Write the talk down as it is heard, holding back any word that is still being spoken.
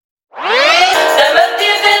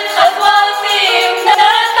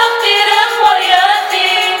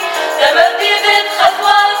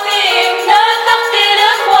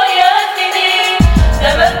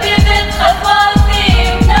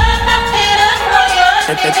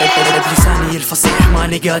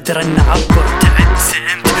ماني قادر ان اعبر، تعبت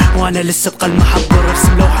سئمت وانا لسه بقلب محبر.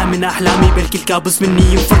 ارسم لوحة من احلامي بل كل كابوس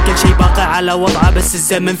مني ينفر، كل شي باقي على وضعه بس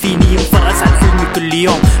الزمن فيني ينفر. اسعى حلمي كل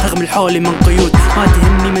يوم رغم الحول من قيود، ما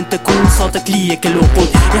تهمني من تكون صوتك لي كالوقود،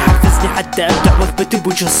 يحفزني حتى ابدع واثبت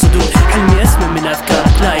بوجه الصدود. حلمي اسمى من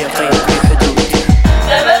افكارك لا يقيد في حدود.